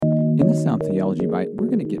In the Sound Theology Bite, we're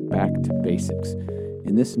going to get back to basics.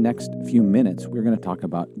 In this next few minutes, we're going to talk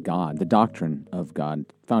about God, the doctrine of God,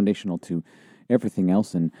 foundational to everything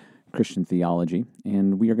else in Christian theology.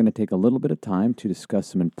 And we are going to take a little bit of time to discuss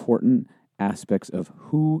some important aspects of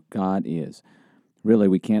who God is. Really,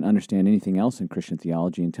 we can't understand anything else in Christian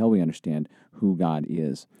theology until we understand who God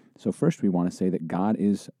is. So first, we want to say that God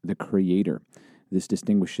is the Creator. This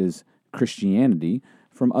distinguishes Christianity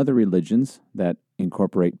from other religions that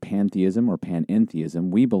incorporate pantheism or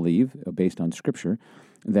panentheism. We believe, based on Scripture,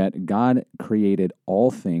 that God created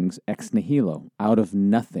all things ex nihilo, out of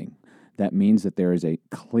nothing. That means that there is a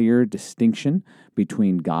clear distinction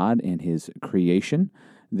between God and His creation.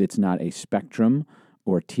 It's not a spectrum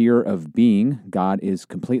or tier of being. God is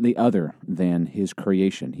completely other than His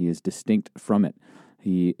creation. He is distinct from it.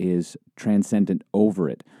 He is transcendent over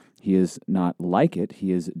it. He is not like it.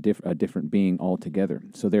 He is a different being altogether.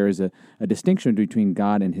 So there is a distinction between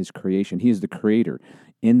God and His creation. He is the Creator.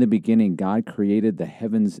 In the beginning, God created the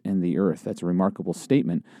heavens and the earth. That's a remarkable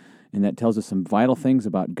statement, and that tells us some vital things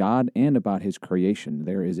about God and about His creation.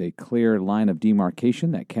 There is a clear line of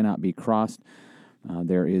demarcation that cannot be crossed.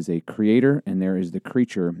 There is a Creator and there is the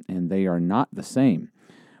creature, and they are not the same.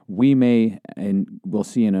 We may, and we'll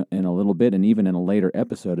see in a little bit, and even in a later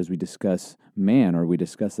episode as we discuss man or we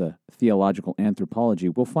discuss a theological anthropology,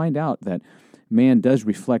 we'll find out that man does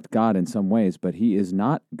reflect God in some ways, but he is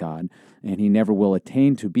not God, and he never will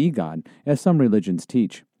attain to be God, as some religions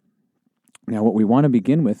teach. Now, what we want to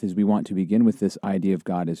begin with is we want to begin with this idea of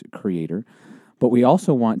God as Creator, but we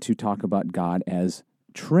also want to talk about God as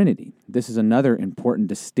Trinity. This is another important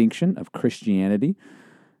distinction of Christianity.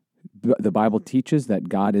 The Bible teaches that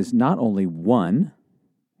God is not only one.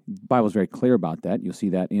 The Bible is very clear about that. You'll see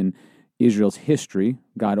that in Israel's history,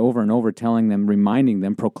 God over and over telling them, reminding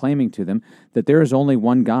them, proclaiming to them that there is only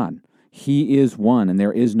one God. He is one and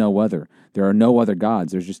there is no other. There are no other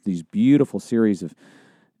gods. There's just these beautiful series of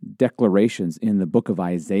declarations in the book of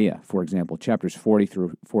Isaiah, for example, chapters 40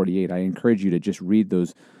 through 48. I encourage you to just read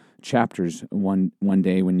those chapters one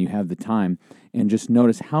day when you have the time, and just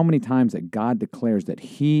notice how many times that God declares that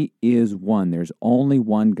He is one. There's only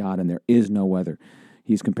one God and there is no other.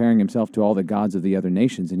 He's comparing Himself to all the gods of the other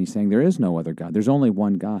nations, and He's saying there is no other God. There's only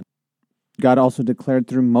one God. God also declared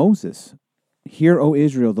through Moses, "Hear, O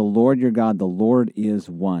Israel, the Lord your God, the Lord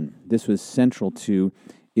is one." This was central to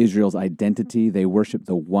Israel's identity. They worshiped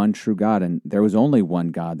the one true God, and there was only one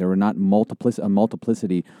God. There were not a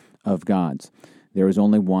multiplicity of gods. There was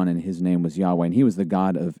only one, and His name was Yahweh, and He was the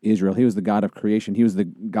God of Israel. He was the God of creation. He was the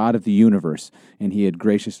God of the universe, and He had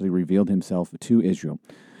graciously revealed Himself to Israel.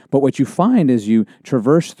 But what you find as you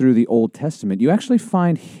traverse through the Old Testament, you actually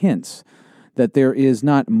find hints that there is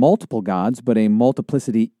not multiple gods, but a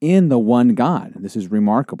multiplicity in the one God. This is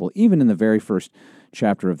remarkable. Even in the very first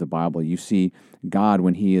chapter of the Bible, you see God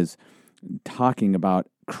when He is talking about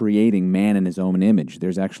creating man in His own image.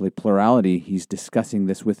 There's actually plurality. He's discussing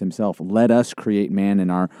this with Himself. Let us create man in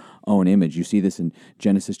our own image. You see this in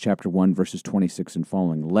Genesis chapter 1, verses 26 and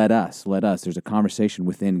following. Let us. There's a conversation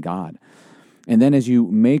within God. And then as you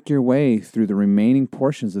make your way through the remaining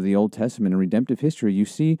portions of the Old Testament and redemptive history, you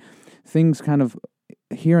see things kind of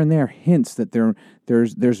here and there, hints that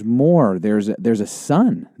there's more. There's a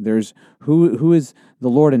son. There's who is the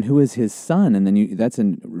Lord and who is His son. And then that's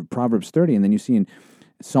in Proverbs 30. And then you see in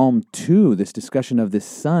Psalm 2, this discussion of this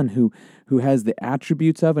Son who has the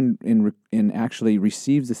attributes of and actually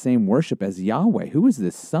receives the same worship as Yahweh. Who is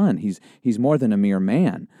this Son? He's more than a mere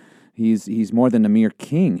man. He's more than a mere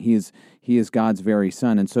king. He is God's very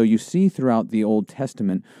Son. And so you see throughout the Old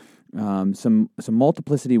Testament some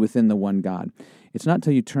multiplicity within the one God. It's not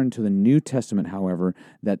until you turn to the New Testament, however,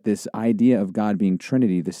 that this idea of God being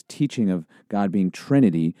Trinity, this teaching of God being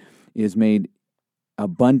Trinity, is made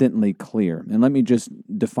abundantly clear. And let me just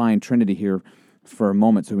define Trinity here for a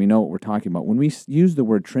moment so we know what we're talking about. When we use the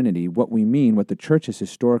word Trinity, what we mean, what the church has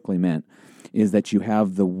historically meant, is that you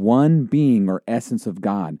have the one being or essence of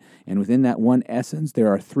God. And within that one essence,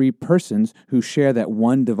 there are three persons who share that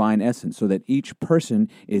one divine essence, so that each person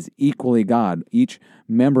is equally God. Each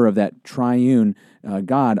member of that triune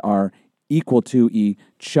God are equal to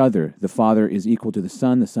each other. The Father is equal to the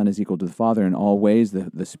Son is equal to the Father in all ways.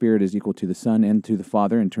 The Spirit is equal to the Son and to the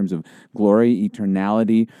Father in terms of glory,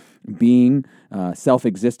 eternality, being,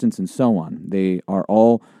 self-existence, and so on. They are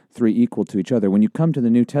all three equal to each other. When you come to the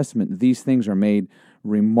New Testament, these things are made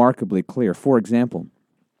remarkably clear. For example,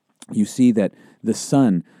 you see that the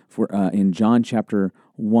Son, in John chapter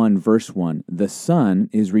 1, verse 1, the Son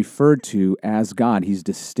is referred to as God. He's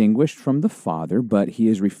distinguished from the Father, but He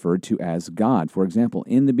is referred to as God. For example,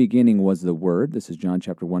 in the beginning was the Word. This is John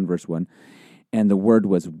chapter 1, verse 1. and the Word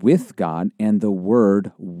was with God, and the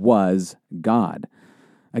Word was God.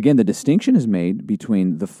 Again, the distinction is made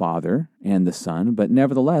between the Father and the Son, but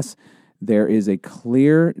nevertheless, there is a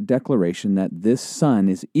clear declaration that this Son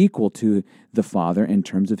is equal to the Father in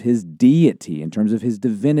terms of his deity, in terms of his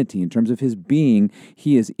divinity, in terms of his being.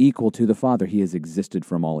 He is equal to the Father. He has existed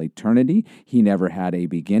from all eternity. He never had a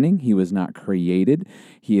beginning. He was not created.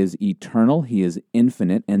 He is eternal. He is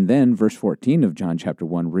infinite. And then verse 14 of John chapter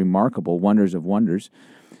 1, remarkable, wonders of wonders,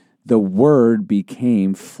 the Word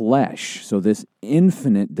became flesh. So this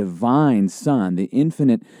infinite divine Son, the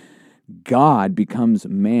infinite God, becomes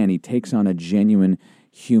man. He takes on a genuine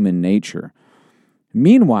human nature.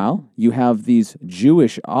 Meanwhile, you have these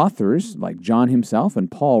Jewish authors like John himself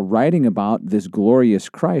and Paul writing about this glorious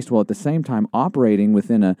Christ, while at the same time operating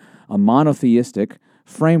within a monotheistic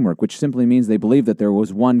framework, which simply means they believe that there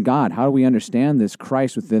was one God. How do we understand this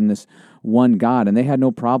Christ within this one God? And they had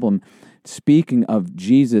no problem speaking of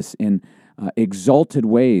Jesus in exalted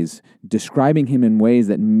ways, describing him in ways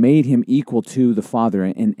that made him equal to the Father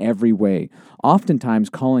in every way, oftentimes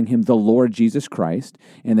calling him the Lord Jesus Christ,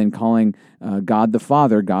 and then calling God the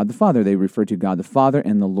Father. They refer to God the Father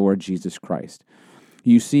and the Lord Jesus Christ.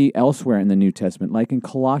 You see elsewhere in the New Testament, like in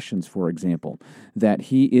Colossians, for example, that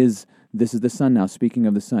this is the Son now, speaking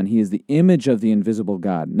of the Son, he is the image of the invisible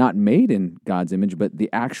God, not made in God's image, but the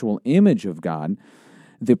actual image of God,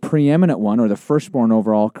 the preeminent one, or the firstborn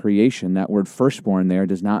over all creation. That word firstborn there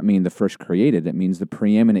does not mean the first created. It means the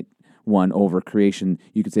preeminent one over creation.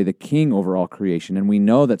 You could say the king over all creation. And we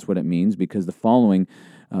know that's what it means because the following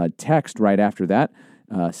text right after that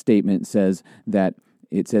statement says that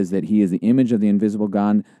he is the image of the invisible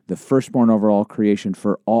God, the firstborn over all creation,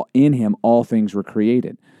 for all in him all things were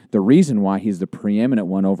created. The reason why he's the preeminent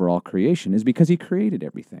one over all creation is because he created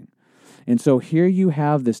everything. And so here you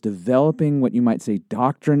have this developing, what you might say,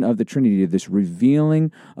 doctrine of the Trinity, this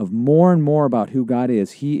revealing of more and more about who God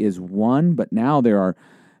is. He is one, but now there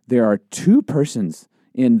are two persons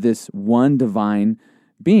in this one divine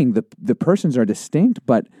being. The persons are distinct,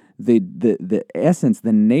 but the essence,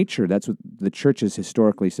 the nature, that's what the church has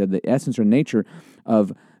historically said, the essence or nature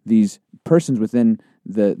of these persons within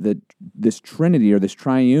this Trinity or this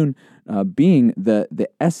triune being, the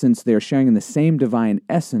essence, they are sharing in the same divine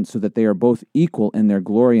essence, so that they are both equal in their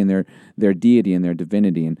glory and their deity and their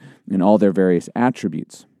divinity and all their various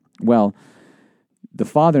attributes. Well, the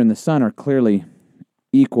Father and the Son are clearly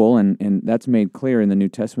equal, and that's made clear in the New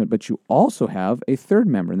Testament, but you also have a third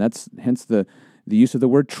member, and that's hence the use of the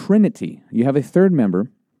word Trinity. You have a third member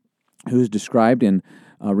who's described in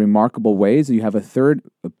remarkable ways. You have a third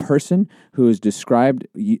person who is described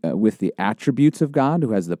with the attributes of God,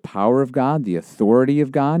 who has the power of God, the authority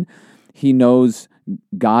of God. He knows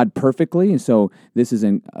God perfectly, and so this is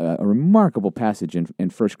a remarkable passage in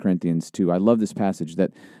 1 Corinthians 2. I love this passage,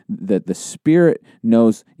 that the Spirit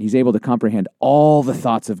knows, he's able to comprehend all the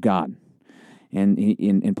thoughts of God.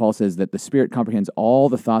 And Paul says that the Spirit comprehends all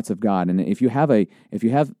the thoughts of God. And if you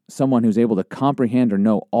have someone who's able to comprehend or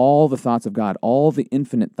know all the thoughts of God, all the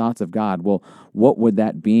infinite thoughts of God, well, what would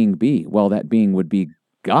that being be? Well, that being would be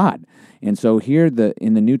God. And so here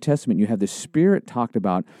in the New Testament, you have the Spirit talked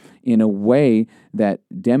about in a way that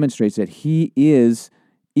demonstrates that he is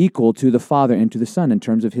equal to the Father and to the Son in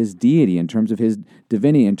terms of his deity, in terms of his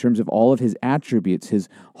divinity, in terms of all of his attributes, his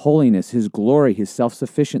holiness, his glory, his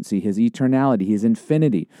self-sufficiency, his eternality, his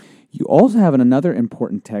infinity. You also have another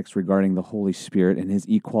important text regarding the Holy Spirit and his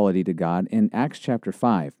equality to God in Acts chapter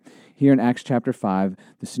 5. Here in Acts chapter 5,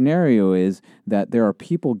 the scenario is that there are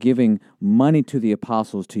people giving money to the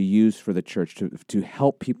apostles to use for the church, to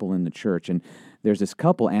help people in the church. And there's this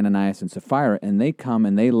couple, Ananias and Sapphira, and they come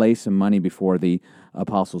and they lay some money before the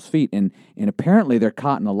apostles' feet. And apparently they're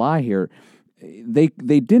caught in a lie here. They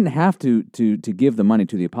didn't have to give the money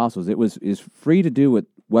to the apostles. It was free to do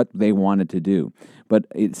what they wanted to do. But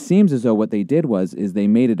it seems as though what they did is they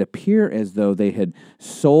made it appear as though they had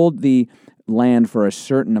sold the land for a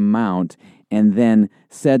certain amount, and then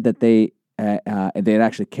said that they had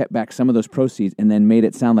actually kept back some of those proceeds, and then made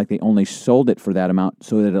it sound like they only sold it for that amount,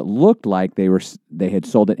 so that it looked like they had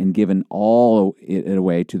sold it and given all it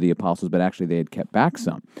away to the apostles, but actually they had kept back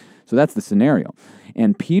some. So that's the scenario.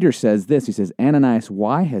 And Peter says this, he says, "Ananias,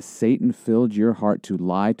 why has Satan filled your heart to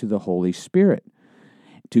lie to the Holy Spirit,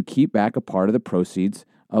 to keep back a part of the proceeds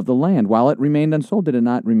of the land? While it remained unsold, did it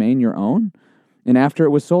not remain your own? And after it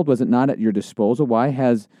was sold, was it not at your disposal? Why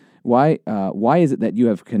is it that you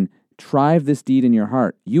have contrived this deed in your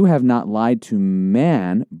heart? You have not lied to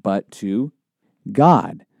man, but to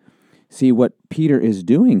God." See, what Peter is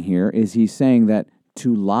doing here is he's saying that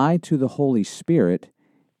to lie to the Holy Spirit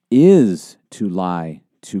is to lie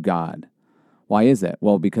to God. Why is that?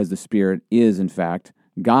 Well, because the Spirit is, in fact,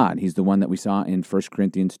 God. He's the one that we saw in 1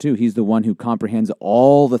 Corinthians 2. He's the one who comprehends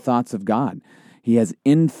all the thoughts of God. He has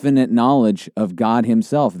infinite knowledge of God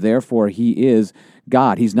himself. Therefore, he is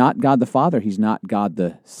God. He's not God the Father. He's not God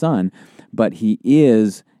the Son, but he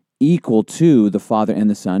is equal to the Father and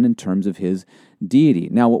the Son in terms of his deity.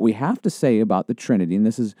 Now, what we have to say about the Trinity, and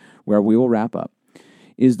this is where we will wrap up,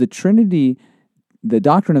 is the Trinity, the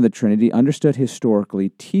doctrine of the Trinity, understood historically,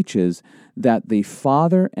 teaches that the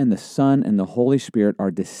Father and the Son and the Holy Spirit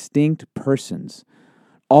are distinct persons,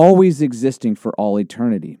 always existing for all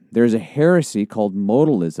eternity. There's a heresy called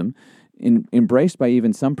modalism, embraced by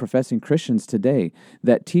even some professing Christians today,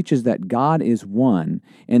 that teaches that God is one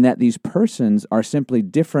and that these persons are simply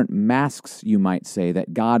different masks, you might say,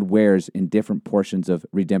 that God wears in different portions of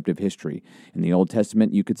redemptive history. In the Old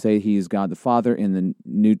Testament, you could say he is God the Father. In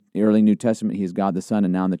the early New Testament, he is God the Son.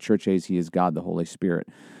 And now in the church age, he is God the Holy Spirit.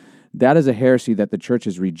 That is a heresy that the church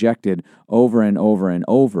has rejected over and over and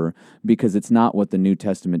over because it's not what the New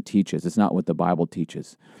Testament teaches. It's not what the Bible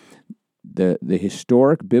teaches. The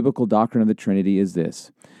historic biblical doctrine of the Trinity is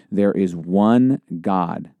this: there is one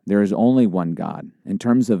God. There is only one God. In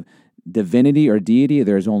terms of divinity or deity,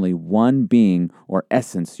 there is only one being or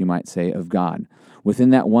essence, you might say, of God.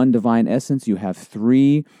 Within that one divine essence, you have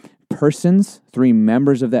three persons, three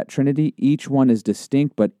members of that Trinity. Each one is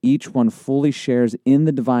distinct, but each one fully shares in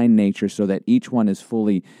the divine nature so that each one is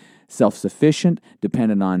fully self-sufficient,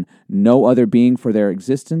 dependent on no other being for their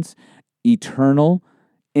existence, eternal,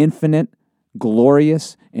 infinite,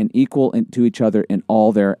 glorious, and equal to each other in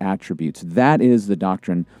all their attributes. That is the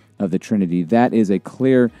doctrine of the Trinity. That is a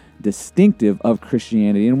clear distinctive of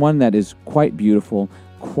Christianity, and one that is quite beautiful,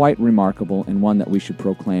 quite remarkable, and one that we should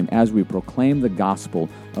proclaim as we proclaim the gospel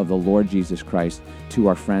of the Lord Jesus Christ to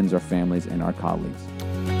our friends, our families, and our colleagues.